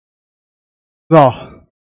So.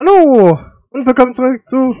 Hallo! Und willkommen zurück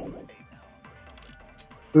zu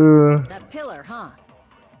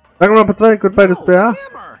Danganronpa 2, Goodbye Despair.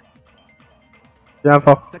 Ja,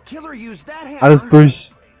 einfach alles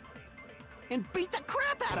durch. Ich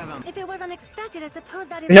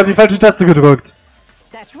habe die falsche Taste gedrückt.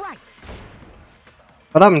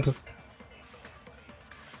 Verdammt.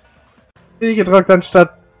 Wie gedrückt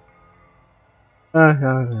anstatt...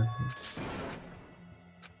 ja.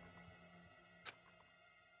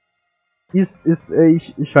 Ich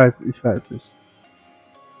weiß nicht.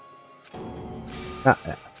 Ja.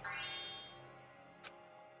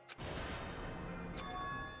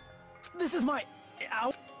 This is my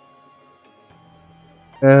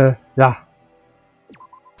ja.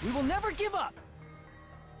 We will never give up.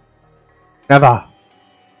 Never.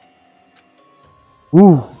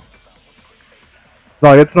 So,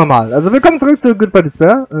 jetzt nochmal. Also willkommen zurück zu Goodbye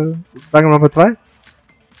Despair. Danganronpa 2.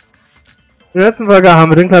 In der letzten Folge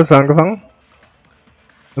haben wir den Klassiker angefangen.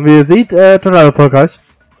 Und wie ihr seht, total erfolgreich.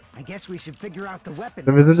 Denn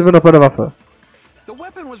wir sind immer noch bei der Waffe. The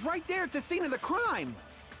weapon was right there at the scene of the crime.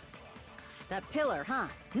 That pillar, huh?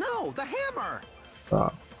 No, the hammer.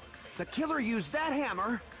 Ja. The killer used that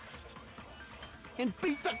hammer and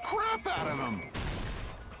beat the crap out of him.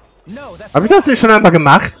 No, that's Hab ich das nicht schon einmal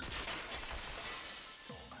gemacht?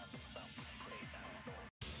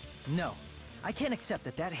 No. I can't accept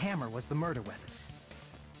that that hammer was the murder weapon.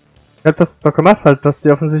 Ich hab das doch gemacht, weil das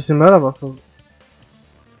die offensichtliche Mörderwaffe.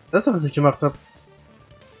 Das ist, was ich gemacht habe.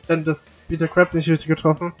 Denn das Peter Crab nicht richtig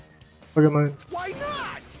getroffen. War gemein. Why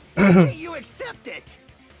not? Can't you accept it?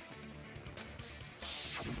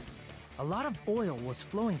 A lot of oil was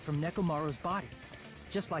flowing from Nekomaru's body,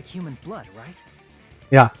 just like human blood, right?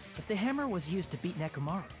 Ja. If the hammer was used to beat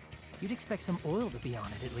Nekomaru, you'd expect some oil to be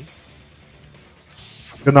on it at least.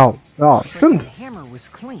 Genau. Ja, stimmt. The hammer was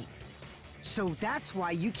clean. So that's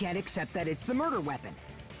why you can't accept that it's the murder weapon.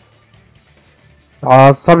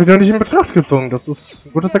 Das habe ich noch nicht in Betracht gezogen. Das ist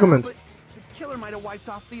ein gutes Argument. But the killer might have wiped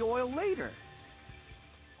off the oil later.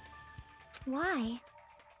 Why?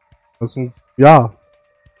 Das ist ein... Ja.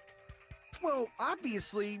 Well,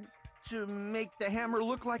 obviously, to make the hammer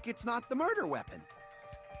look like it's not the murder weapon.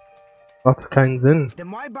 Macht keinen Sinn.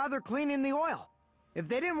 Then why bother cleaning the oil? If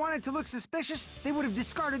they didn't want it to look suspicious, they would have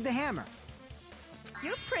discarded the hammer.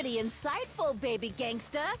 You're pretty insightful, baby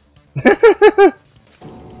gangster.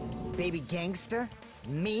 Baby gangster?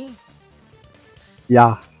 Me?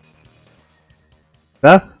 Ja.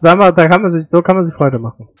 Das, da kann man sich, so kann man sich Freude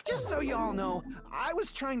machen. Just so you all know, I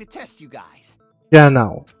was trying to test you guys.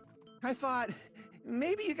 Genau. I thought,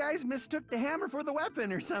 maybe you guys mistook the hammer for the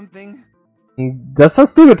weapon or something. Das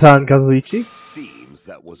hast du getan, Kazuichi. Seems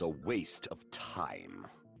that was a waste of time.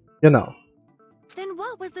 Genau. Then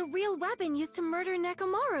what was the real weapon used to murder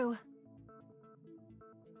Nekomaru?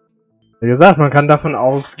 Wie gesagt, man kann davon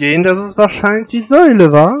ausgehen, dass es wahrscheinlich die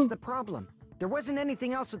Säule war. That's the problem. There wasn't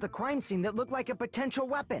anything else at the crime scene that looked like a potential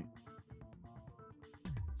weapon.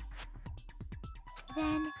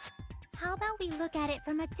 Then, how about we look at it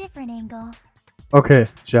from a different angle? Okay,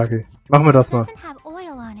 Chiaki. Machen wir das It mal. doesn't have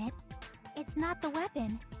oil on it. It's not the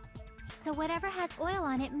weapon. So whatever has oil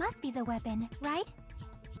on it must be the weapon, right?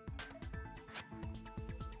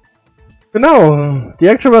 Genau. The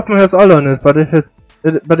actual weapon has oil on it, but if it's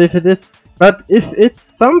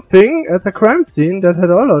something at the crime scene that had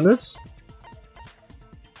oil on it.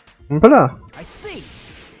 Hoppala. I see.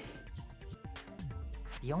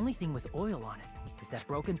 The only thing with oil on it is that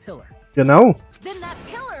broken pillar. Genau. Then that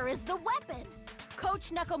pillar is the weapon.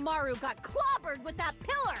 Coach Nekomaru got clobbered with that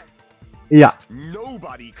pillar. Ja.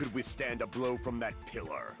 Nobody could withstand a blow from that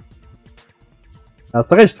pillar. Hast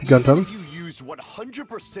du recht, Gantam. If you used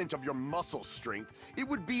 100% of your muscle strength, it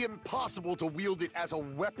would be impossible to wield it as a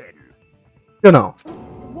weapon. Genau.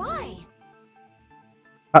 Why?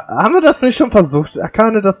 Haben wir das nicht schon versucht,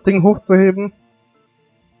 Akane das Ding hochzuheben?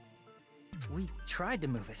 We tried to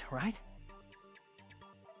move it, right?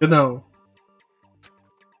 Genau.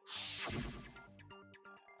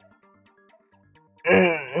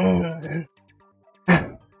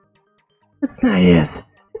 It's nice.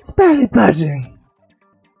 It's barely budging.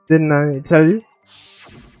 Didn't I tell you?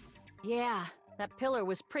 Yeah, that pillar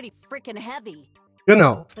was pretty freaking heavy.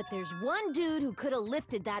 Genau. But there's one dude who could have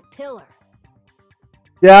lifted that pillar.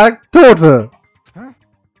 Der Tote. Huh?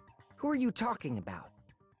 Who are you talking about?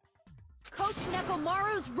 Coach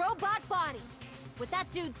Nekomaru's robot body. With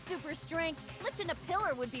that dude's super strength, lifting a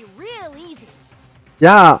pillar would be real easy.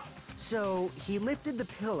 Ja. So, he lifted the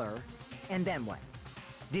pillar, and then what?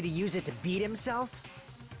 Did he use it to beat himself?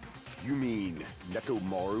 You mean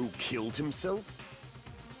Nekomaru killed himself?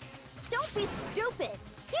 Don't be stupid!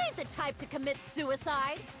 He ain't the type to commit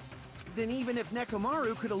suicide. Then even if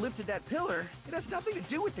Nekomaru could have lifted that pillar, it has nothing to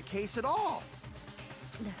do with the case at all.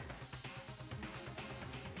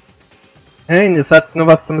 Nein, es hat nur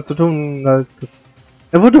was damit zu tun, halt,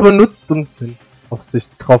 er wurde benutzt, um den auf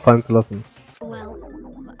sich drauf fallen zu lassen. Well,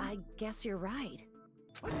 I guess you're right.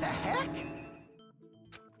 What the heck?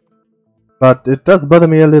 But it does bother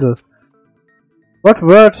me a little. What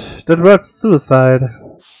word? That word suicide.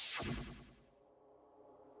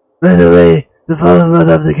 By the way, the first word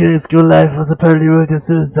of the kid's school life was apparently word to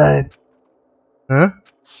suicide. Huh?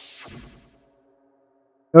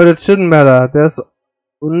 No, that shouldn't matter. There's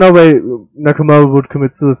no way Nekomaru would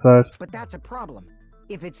commit suicide. But that's a problem.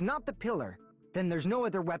 If it's not the pillar, then there's no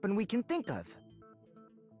other weapon we can think of.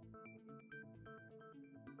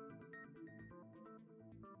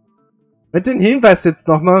 Mit dem Hinweis jetzt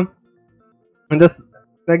nochmal. Und das,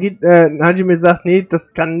 da geht, Hajime sagt, nee,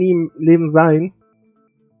 das kann nie im Leben sein.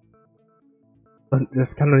 Und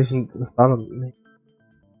das kann doch nicht, das war doch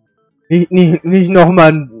nicht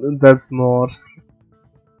nochmal ein Selbstmord.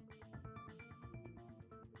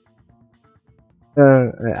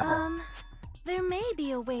 Ja. There may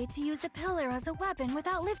be a way to use the pillar as a weapon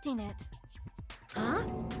without lifting it. Huh?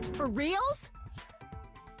 For reals?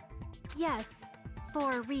 Yes,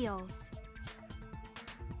 for reals.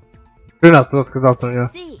 Schön hast du das gesagt,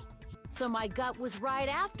 Sonja. See, so my gut was right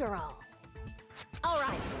after all. All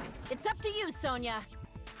right, it's up to you, Sonia.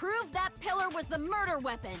 Prove that pillar was the murder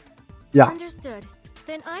weapon. Ja. Understood.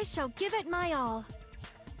 Then I shall give it my all.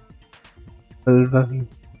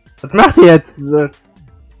 Was macht ihr jetzt?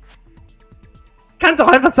 Kannst doch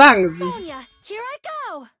einfach sagen. Sonia, here I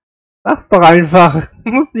go. Sag's doch einfach.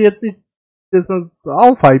 Musst du jetzt nicht erstmal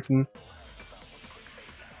aufhypen.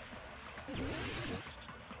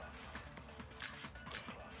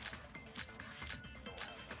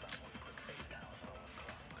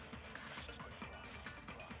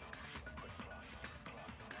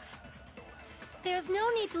 There's no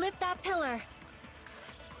need to lift that pillar.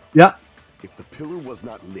 Ja. If the pillar was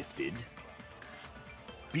not lifted,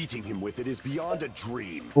 beating him with it is beyond a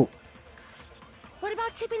dream. Oh. What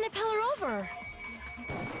about tipping the pillar over?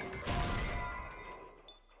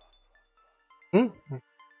 Hm?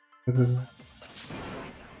 Das ist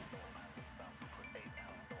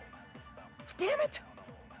Damn it!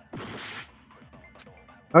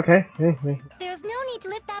 okay. Hey. There's no need to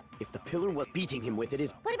lift that. If the pillar was beating him with it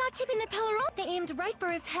is... What about tipping the pillar over? They aimed right for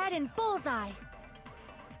his head and bullseye.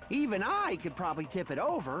 Even I could probably tip it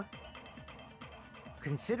over.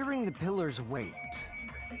 Considering the pillar's weight,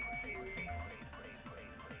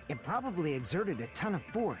 it probably exerted a ton of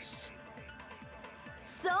force.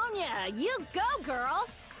 Sonia, you go, girl.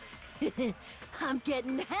 I'm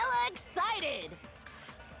getting hella excited.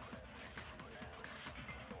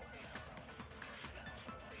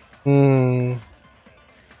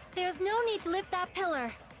 There's no need to lift that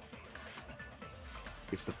pillar.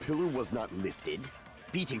 If the pillar was not lifted,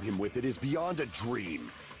 beating him with it is beyond a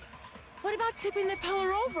dream. What about tipping the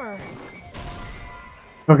pillar over?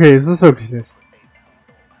 Okay, es ist wirklich nicht.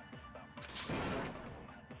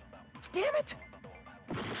 Damn it!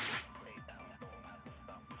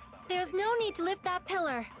 There's no need to lift that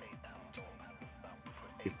pillar.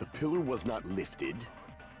 If the pillar was not lifted,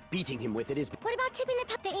 beating him with it is... What about tipping the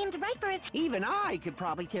pillar? They aimed right for his. Even I could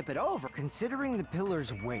probably tip it over. Considering the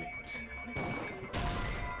pillar's weight.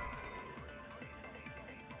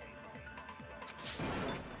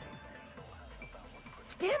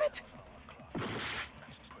 Damn it!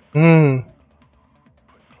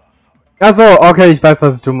 Achso, okay, ich weiß,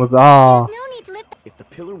 was ich tun muss. Ah. There's no need to lift. If the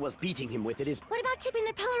pillar was beating him with it is... What about tipping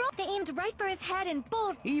the pillar over? They aimed right for his head and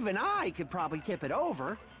bulls. Even I could probably tip it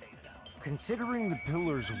over. Considering the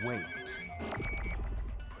pillar's weight,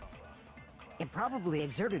 it probably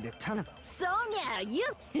exerted a ton of... Sonia, you...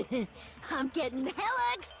 I'm getting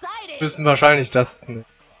hella excited. Müssen wahrscheinlich das nicht.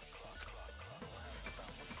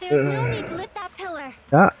 There's no need to lift that pillar.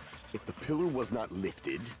 Ja. If the pillar was not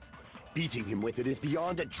lifted, beating him with it is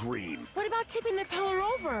beyond a dream. What about tipping the pillar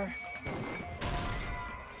over?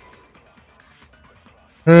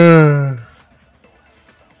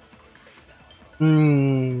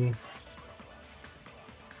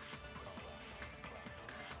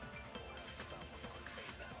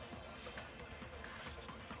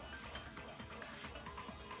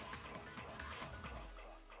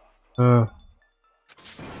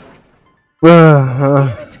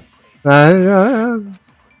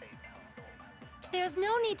 There's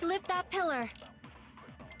no need to lift that pillar.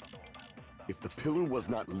 If the pillar was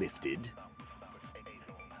not lifted,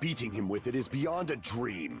 beating him with it is beyond a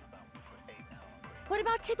dream. What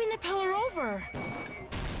about tipping the pillar over?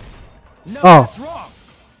 No, Oh. that's wrong.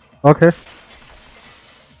 Okay.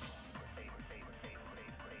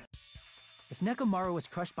 If Nekomaru was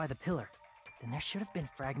crushed by the pillar, then there should have been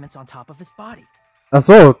fragments on top of his body. Ach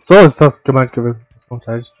so, so ist das gemeint gewesen. Das kommt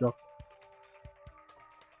halt, ja.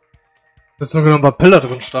 Das ist nur genommen, weil Pillar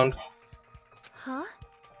drin stand. Huh?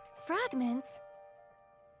 Fragments?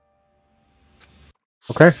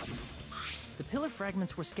 Okay. The pillar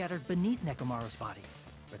fragments were scattered beneath Nekomaru's body,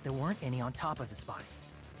 but there weren't any on top of his body.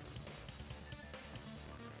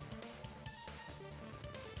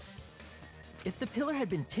 If the pillar had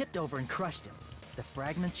been tipped over and crushed him, the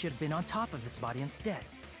fragments should have been on top of his body instead.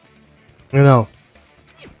 Genau.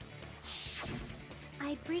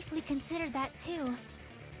 I briefly considered that too.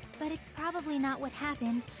 But it's probably not what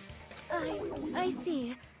happened. I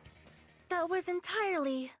see. That was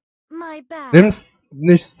entirely my bad. Nimm's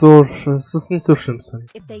nicht so, es ist nicht so schlimm sein.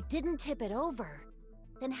 If they didn't tip it over,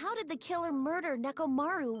 then how did the killer murder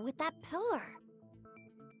Nekomaru with that pillar?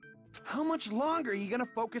 How much longer are you gonna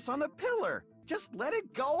focus on the pillar? Just let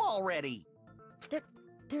it go already.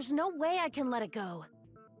 There's no way I can let it go.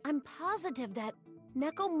 I'm positive that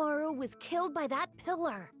Nekomaru was killed by that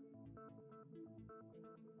pillar.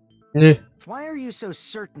 Nee. Why are you so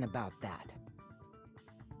certain about that?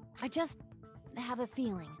 I just have a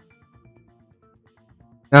feeling.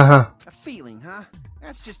 Aha. A feeling, huh?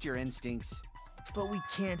 That's just your instincts. But we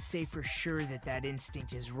can't say for sure that that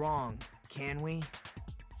instinct is wrong, can we?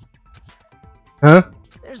 Huh?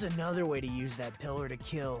 There's another way to use that pillar to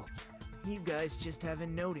kill. You guys just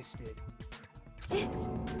haven't noticed it.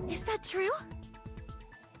 Is that true?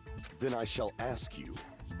 Then I shall ask you,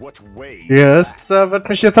 what way? Yes, wird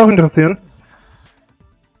mich jetzt auch interessieren.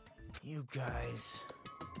 You guys,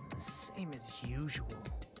 the same as usual.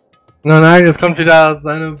 Nein, jetzt kommt wieder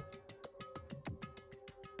seine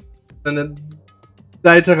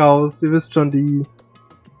Seite raus. Ihr wisst schon, die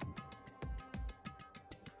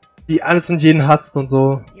alles und jeden hasst und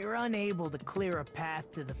so. You're unable to clear a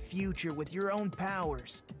path to the future with your own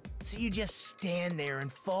powers, so you just stand there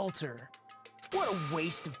and falter. What a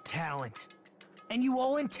waste of talent. And you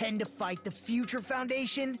all intend to fight the Future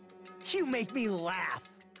Foundation? You make me laugh.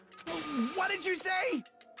 What did you say?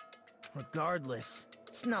 Regardless,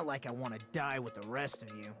 it's not like I want to die with the rest of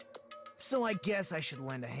you. So I guess I should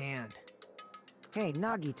lend a hand. Hey,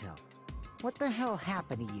 Nagito, what the hell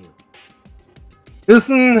happened to you?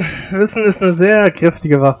 Wissen ist eine sehr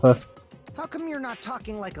kräftige Waffe. How come you're not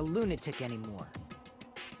talking like a lunatic anymore?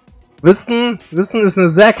 Wissen ist eine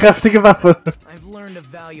sehr kräftige Waffe. I've learned a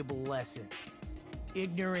valuable lesson.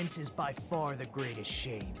 Ignorance is by far the greatest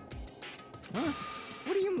shame. Huh?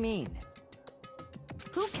 What do you mean?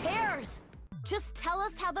 Who cares? Just tell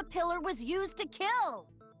us how the pillar was used to kill.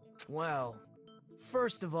 Well,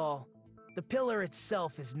 first of all, the pillar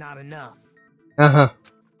itself is not enough. Aha.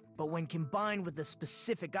 But when combined with a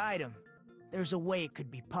specific item, there's a way it could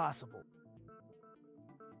be possible.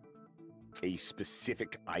 A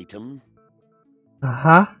specific item?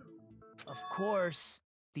 Aha. Of course,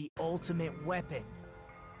 the ultimate weapon.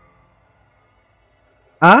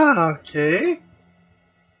 Ah, okay.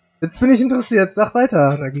 Jetzt bin ich interessiert. Sag weiter,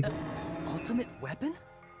 Nagi. Ultimate weapon?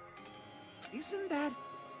 Isn't that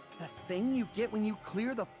the thing you get when you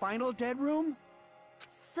clear the final dead room?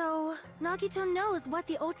 So, Nagito knows what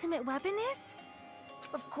the ultimate weapon is?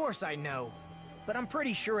 Of course I know, but I'm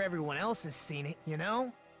pretty sure everyone else has seen it, you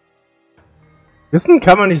know? Wissen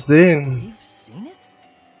kann man nicht sehen. We've seen it?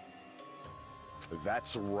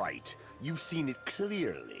 That's right. You've seen it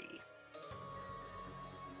clearly.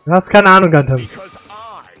 Du hast keine Ahnung, Gundam. Because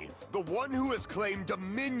I, the one who has claimed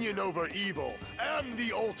dominion over evil, am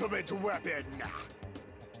the ultimate weapon.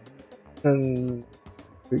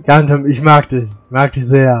 Gundam, ich mag dich. Ich mag dich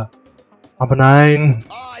sehr. Aber nein.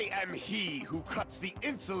 I am he who cuts the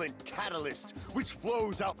insolent catalyst which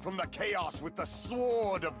flows out from the chaos with the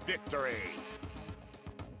sword of victory.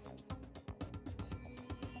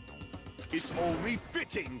 It's only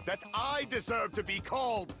fitting that I deserve to be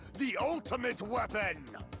called the ultimate weapon!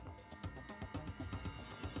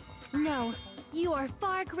 No, you are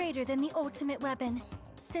far greater than the ultimate weapon,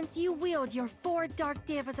 since you wield your 4 dark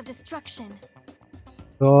devas of destruction.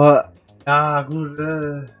 So, ja, gut,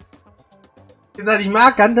 Wie gesagt, ich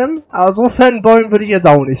mag Gundam, aber so fanboyen würde ich jetzt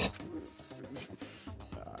auch nicht.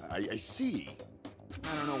 I see. I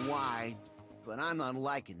don't know why, but I'm not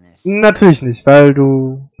liking this. Natürlich nicht, weil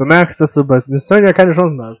du bemerkst, dass du bei Sonya keine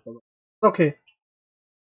Chancen mehr hast. Aber okay.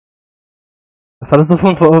 Das hattest du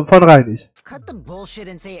von vornherein nicht. Cut the bullshit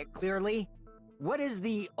and say it clearly. What is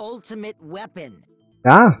the ultimate weapon?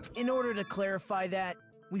 Ja. In order to clarify that,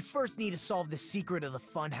 we first need to solve the secret of the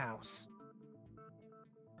funhouse.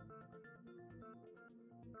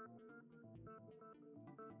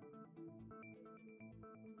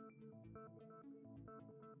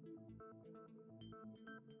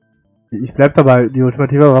 Ich bleib dabei, die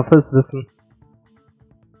ultimative Waffe ist Wissen.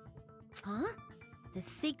 Huh? The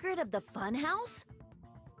secret of the funhouse?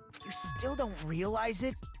 You still don't realize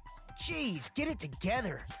it? Jeez, get it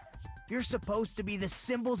together. You're supposed to be the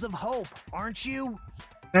symbols of hope, aren't you?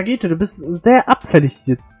 Nagito, du bist sehr abfällig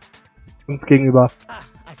jetzt uns gegenüber. Ah,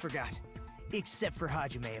 I forgot. Except for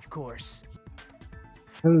Hajime, of course.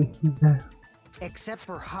 Except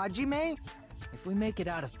for Hajime? If we make it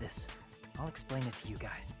out of this, I'll explain it to you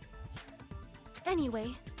guys.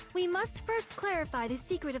 Anyway, we must first clarify the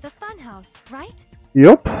secret of the funhouse, right?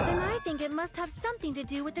 Yup. Then I think it must have something to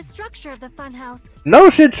do with the structure of the funhouse. No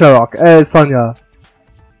shit, Sherlock. Sonja.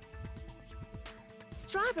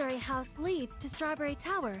 Strawberry House leads to Strawberry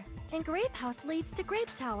Tower, and Grape House leads to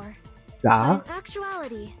Grape Tower. Ja. But in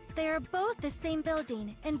actuality, they are both the same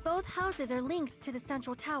building, and both houses are linked to the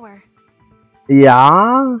central tower.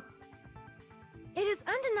 Ja. It is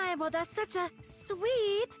undeniable that such a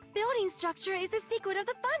sweet building structure is the secret of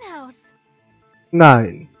the funhouse.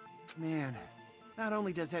 Nein. Man, not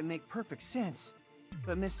only does that make perfect sense,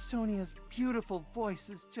 but Miss Sonia's beautiful voice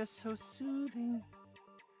is just so soothing.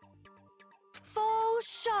 Faux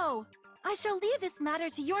show! I shall leave this matter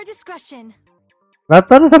to your discretion. Was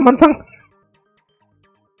war das am Anfang?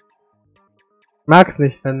 Mag's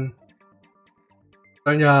nicht, wenn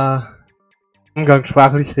Sonja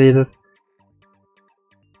umgangssprachlich redet.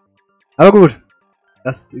 Aber gut.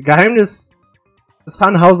 Das Geheimnis des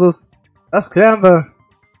Funhauses, das klären wir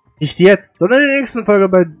nicht jetzt, sondern in der nächsten Folge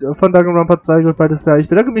von Danganronpa 2 Goodbye Despair. Ich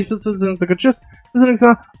bedanke mich fürs Zusehen, sage Tschüss, bis zum nächsten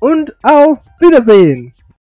Mal und auf Wiedersehen!